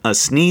A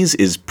sneeze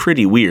is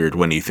pretty weird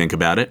when you think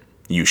about it.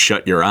 You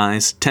shut your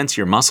eyes, tense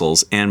your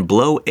muscles, and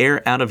blow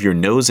air out of your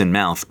nose and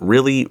mouth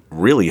really,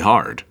 really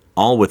hard,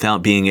 all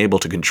without being able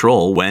to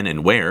control when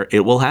and where it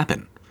will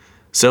happen.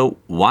 So,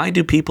 why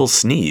do people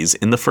sneeze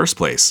in the first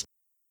place?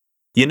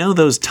 You know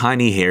those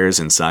tiny hairs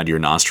inside your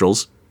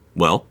nostrils?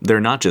 Well, they're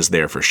not just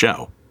there for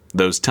show.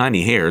 Those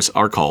tiny hairs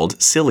are called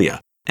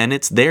cilia, and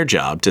it's their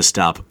job to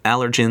stop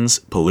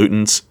allergens,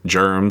 pollutants,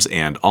 germs,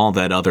 and all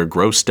that other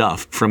gross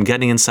stuff from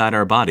getting inside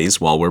our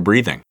bodies while we're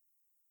breathing.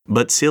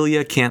 But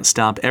cilia can't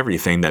stop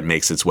everything that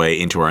makes its way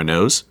into our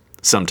nose.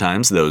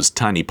 Sometimes those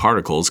tiny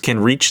particles can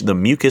reach the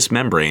mucous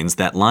membranes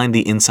that line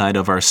the inside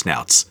of our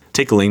snouts,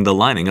 tickling the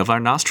lining of our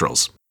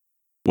nostrils.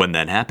 When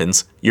that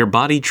happens, your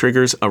body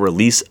triggers a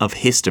release of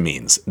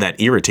histamines that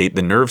irritate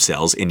the nerve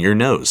cells in your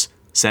nose,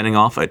 setting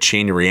off a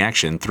chain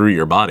reaction through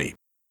your body.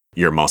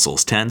 Your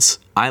muscles tense,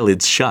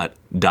 eyelids shut,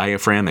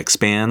 diaphragm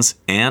expands,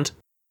 and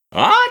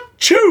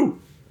achoo!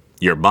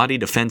 Your body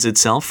defends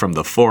itself from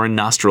the foreign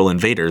nostril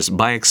invaders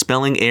by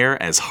expelling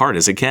air as hard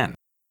as it can.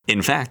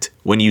 In fact,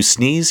 when you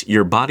sneeze,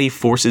 your body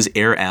forces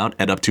air out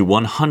at up to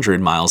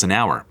 100 miles an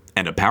hour,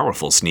 and a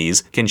powerful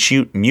sneeze can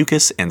shoot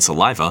mucus and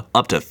saliva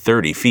up to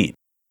 30 feet.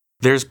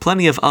 There's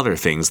plenty of other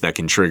things that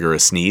can trigger a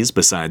sneeze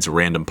besides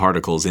random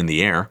particles in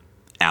the air.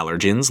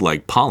 Allergens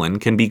like pollen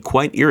can be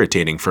quite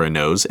irritating for a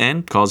nose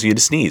and cause you to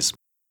sneeze.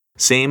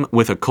 Same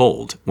with a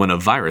cold, when a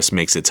virus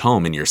makes its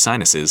home in your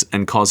sinuses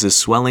and causes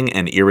swelling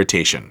and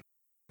irritation.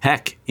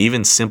 Heck,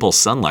 even simple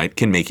sunlight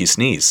can make you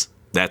sneeze.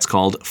 That's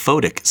called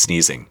photic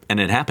sneezing, and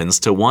it happens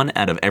to 1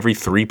 out of every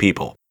 3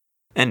 people.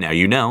 And now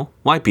you know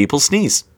why people sneeze.